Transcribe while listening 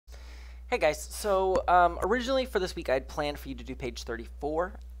Hey guys, so originally for this week I had planned for you to do page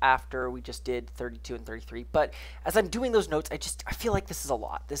 34 after we just did 32 and 33, but as I'm doing those notes, I feel like this is a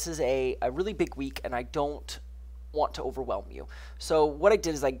lot. This is a really big week and I don't want to overwhelm you. So what I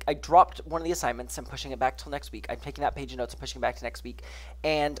did is I dropped one of the assignments and pushing it back till next week. I'm taking that page of notes and pushing it back to next week,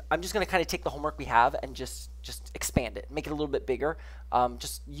 and I'm just going to kind of take the homework we have and just expand it, make it a little bit bigger,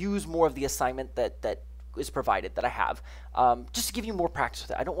 just use more of the assignment that is provided that I have, just to give you more practice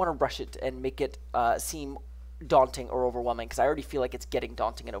with it. I don't want to rush it and make it seem daunting or overwhelming, because I already feel like it's getting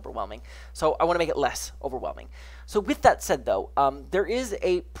daunting and overwhelming. So I want to make it less overwhelming. So with that said though, there is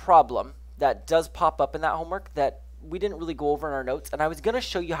a problem that does pop up in that homework that we didn't really go over in our notes, and I was going to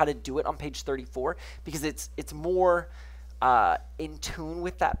show you how to do it on page 34 because it's more in tune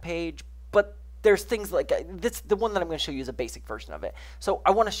with that page, but there's things like this. The one that I'm going to show you is a basic version of it. So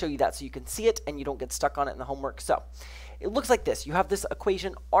I want to show you that so you can see it and you don't get stuck on it in the homework. So it looks like this. You have this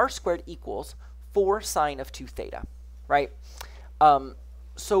equation r squared equals 4 sine of 2 theta, right?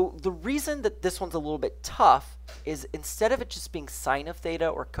 So the reason that this one's a little bit tough is instead of it just being sine of theta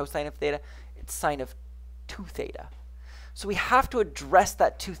or cosine of theta, it's sine of 2 theta. So we have to address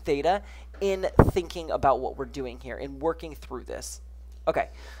that 2 theta in thinking about what we're doing here and working through this. Okay,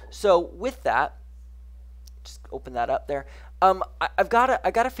 so with that, just open that up there. I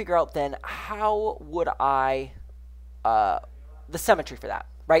gotta figure out then how would the symmetry for that,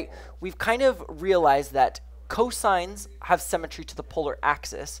 right? We've kind of realized that cosines have symmetry to the polar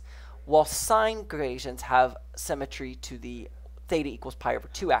axis, while sine equations have symmetry to the theta equals pi over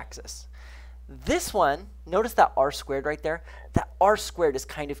 2 axis. This one, notice that r squared right there? That r squared is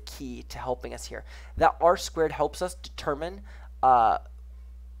kind of key to helping us here. That r squared helps us determine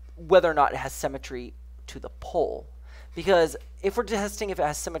whether or not it has symmetry to the pole. Because if we're testing if it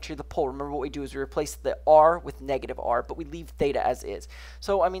has symmetry to the pole, remember what we do is we replace the r with negative r, but we leave theta as is.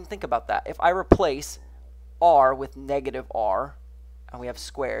 So, I mean, think about that. If I replace r with negative r, and we have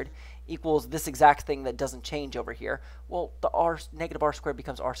squared, equals this exact thing that doesn't change over here, well, the negative r squared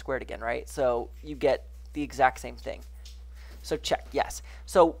becomes r squared again, right? So you get the exact same thing. So check, yes.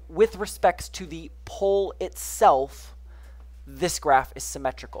 So with respects to the pole itself, this graph is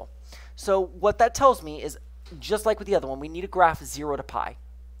symmetrical. So what that tells me is, just like with the other one, we need a graph 0 to pi.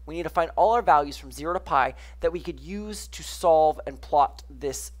 We need to find all our values from 0 to pi that we could use to solve and plot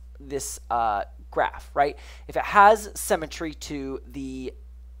this graph, right? If it has symmetry to the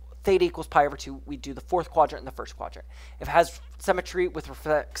theta equals pi over 2, we do the fourth quadrant and the first quadrant. If it has symmetry with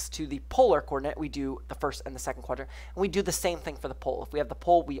respects to the polar coordinate, we do the first and the second quadrant. And we do the same thing for the pole. If we have the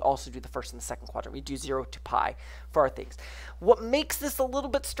pole, we also do the first and the second quadrant. We do 0 to pi for our things. What makes this a little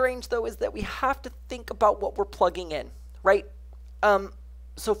bit strange, though, is that we have to think about what we're plugging in, right?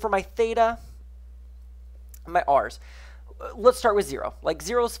 So for my theta, my r's, let's start with 0. Like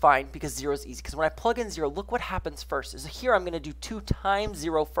 0 is fine because 0 is easy. Because when I plug in 0, look what happens first. Is here I'm going to do 2 times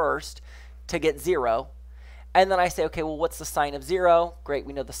 0 first to get 0. And then I say, okay, well, what's the sine of 0? Great,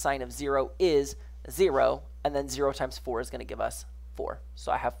 we know the sine of 0 is 0. And then 0 times 4 is going to give us 4.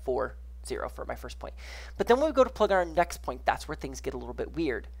 So I have 4, 0 for my first point. But then when we go to plug in our next point, that's where things get a little bit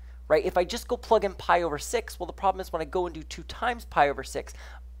weird, right? If I just go plug in pi over 6, well, the problem is when I go and do 2 times pi over 6,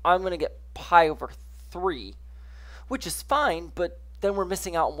 I'm going to get pi over 3. Which is fine, but then we're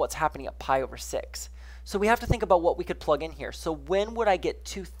missing out on what's happening at pi over 6. So we have to think about what we could plug in here. So when would I get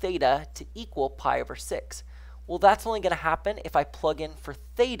 2 theta to equal pi over 6? Well, that's only going to happen if I plug in for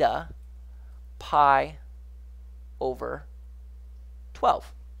theta pi over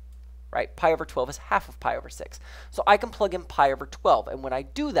 12, right? Pi over 12 is half of pi over 6. So I can plug in pi over 12. And when I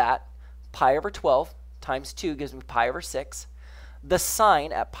do that, pi over 12 times 2 gives me pi over 6. The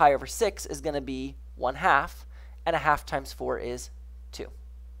sine at pi over 6 is going to be 1/2. And 1/2 times 4 is 2.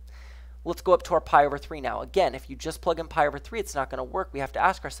 Let's go up to our pi over 3 now. Again, if you just plug in pi over 3, it's not going to work. We have to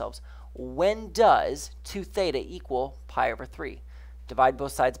ask ourselves, when does 2 theta equal pi over 3? Divide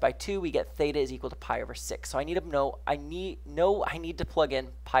both sides by 2, we get theta is equal to pi over 6. So I need to know, I need to plug in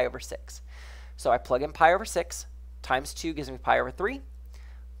pi over 6. So I plug in pi over 6 times 2 gives me pi over 3.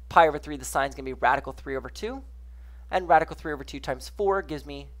 Pi over 3, the sign is going to be radical 3 over 2. And radical 3 over 2 times 4 gives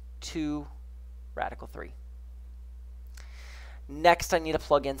me 2 radical 3. Next, I need to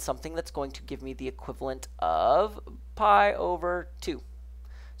plug in something that's going to give me the equivalent of pi over 2.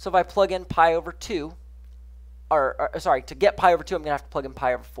 So if I plug in pi over 2, sorry, to get pi over 2, I'm going to have to plug in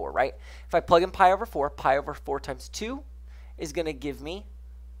pi over 4, right? If I plug in pi over 4 times 2 is going to give me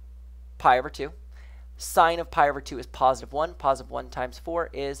pi over 2. Sine of pi over 2 is positive 1. Positive 1 times 4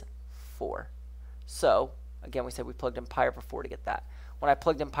 is 4. So, again, we said we plugged in pi over 4 to get that. When I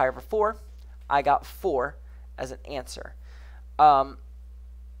plugged in pi over 4, I got 4 as an answer.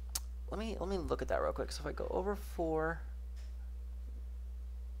 let me look at that real quick. So if I go over 4,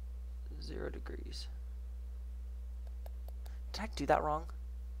 0 degrees. Did I do that wrong?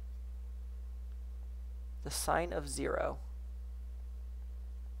 The sine of 0.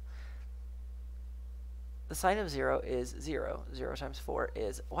 The sine of 0 is 0. 0 times 4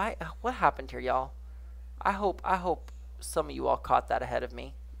 is... Why? What happened here, y'all? I hope some of you all caught that ahead of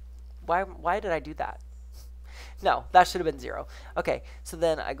me. Why did I do that? No, that should have been 0. Okay, so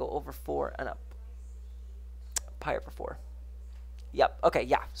then I go over 4 and up. Pi over 4. Yep, okay,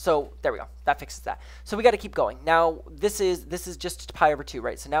 yeah. So there we go. That fixes that. So we got to keep going. Now, this is just pi over 2,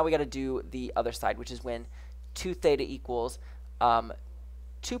 right? So now we got to do the other side, which is when 2 theta equals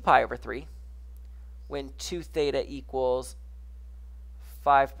 2 pi over 3. When 2 theta equals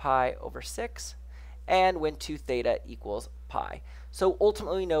 5 pi over 6. And when 2 theta equals pi. So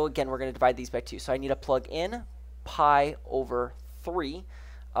ultimately, we know, again, we're going to divide these by 2. So I need to plug in pi over 3.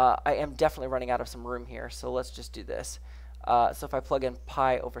 I am definitely running out of some room here, so let's just do this. So if I plug in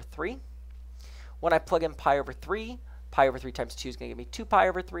pi over 3, when I plug in pi over 3 times 2 is going to give me 2 pi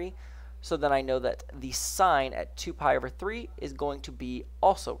over 3. So then I know that the sine at 2 pi over 3 is going to be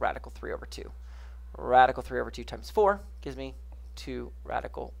also radical 3 over 2. Radical 3 over 2 times 4 gives me 2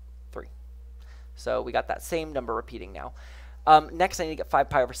 radical 3. So we got that same number repeating now. Next, I need to get 5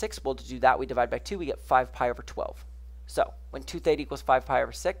 pi over 6. Well, to do that, we divide by 2. We get 5 pi over 12. So when 2 theta equals 5 pi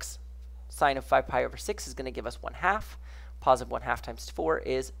over 6, sine of 5 pi over 6 is going to give us 1/2. Positive 1/2 times 4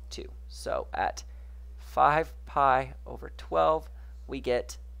 is 2. So at 5 pi over 12, we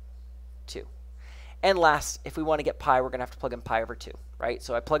get 2. And last, if we want to get pi, we're going to have to plug in pi over 2, right?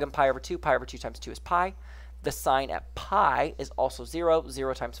 So I plug in pi over 2. Pi over 2 times 2 is pi. The sine at pi is also 0.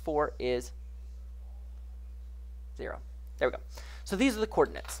 0 times 4 is 0. There we go. So these are the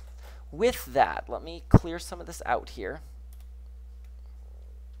coordinates. With that, let me clear some of this out here.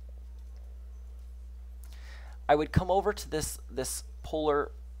 I would come over to this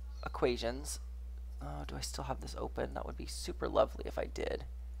polar equations. Oh, do I still have this open? That would be super lovely if I did.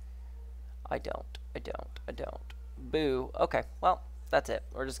 I don't. Boo. Okay, well, that's it.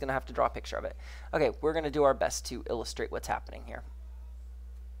 We're just going to have to draw a picture of it. Okay, we're going to do our best to illustrate what's happening here.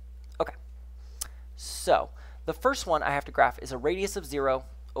 Okay, so the first one I have to graph is a radius of 0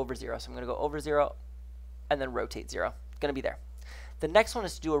 over 0. So I'm going to go over 0 and then rotate 0. It's going to be there. The next one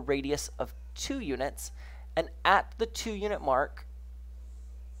is to do a radius of 2 units. And at the 2 unit mark,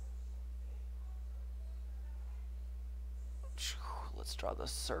 let's draw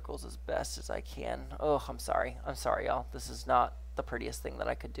those circles as best as I can. Oh, I'm sorry, y'all. This is not the prettiest thing that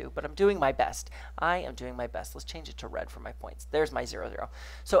I could do, but I'm doing my best. I am doing my best. Let's change it to red for my points. There's my 0, 0.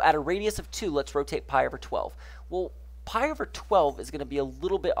 So at a radius of 2, let's rotate pi over 12. Well, pi over 12 is going to be a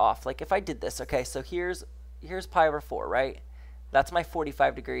little bit off. Like if I did this, okay, so here's pi over 4, right? That's my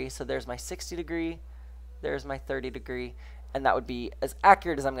 45 degree. So there's my 60 degree. There's my 30 degree, and that would be as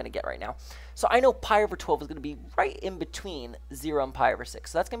accurate as I'm going to get right now. So I know pi over 12 is going to be right in between 0 and pi over 6.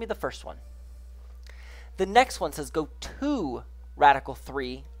 So that's going to be the first one. The next one says go 2 radical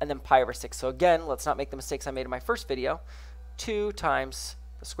 3 and then pi over 6. So again, let's not make the mistakes I made in my first video. 2 times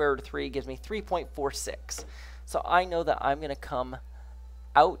the square root of 3 gives me 3.46. So I know that I'm going to come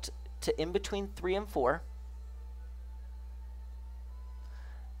out to in between 3 and 4.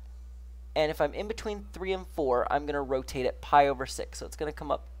 And if I'm in between 3 and 4, I'm going to rotate it pi over 6. So it's going to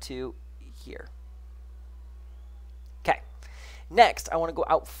come up to here. Okay. Next, I want to go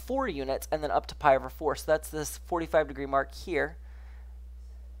out 4 units and then up to pi over 4. So that's this 45 degree mark here.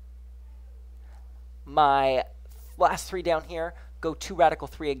 My last 3 down here, go 2 radical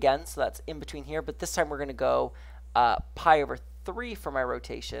 3 again. So that's in between here. But this time we're going to go pi over 3 for my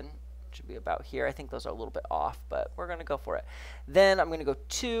rotation. Should be about here. I think those are a little bit off, but we're going to go for it. Then I'm going to go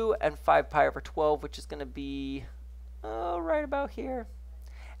 2 and 5 pi over 12, which is going to be right about here.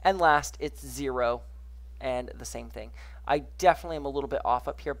 And last, it's 0 and the same thing. I definitely am a little bit off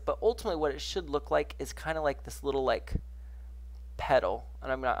up here, but ultimately what it should look like is kind of like this little like pedal.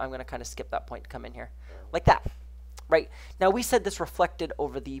 And I'm going to kind of skip that point to come in here. Like that. Right? Now we said this reflected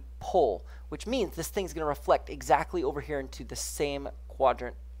over the pole, which means this thing's going to reflect exactly over here into the same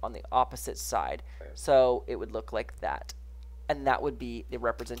quadrant on the opposite side. So it would look like that. And that would be the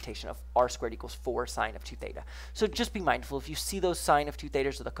representation of r squared equals 4 sine of 2 theta. So just be mindful. If you see those sine of 2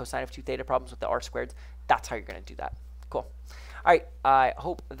 thetas or the cosine of 2 theta problems with the r squareds, that's how you're going to do that. Cool. All right. I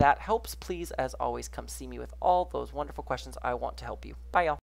hope that helps. Please, as always, come see me with all those wonderful questions. I want to help you. Bye, y'all.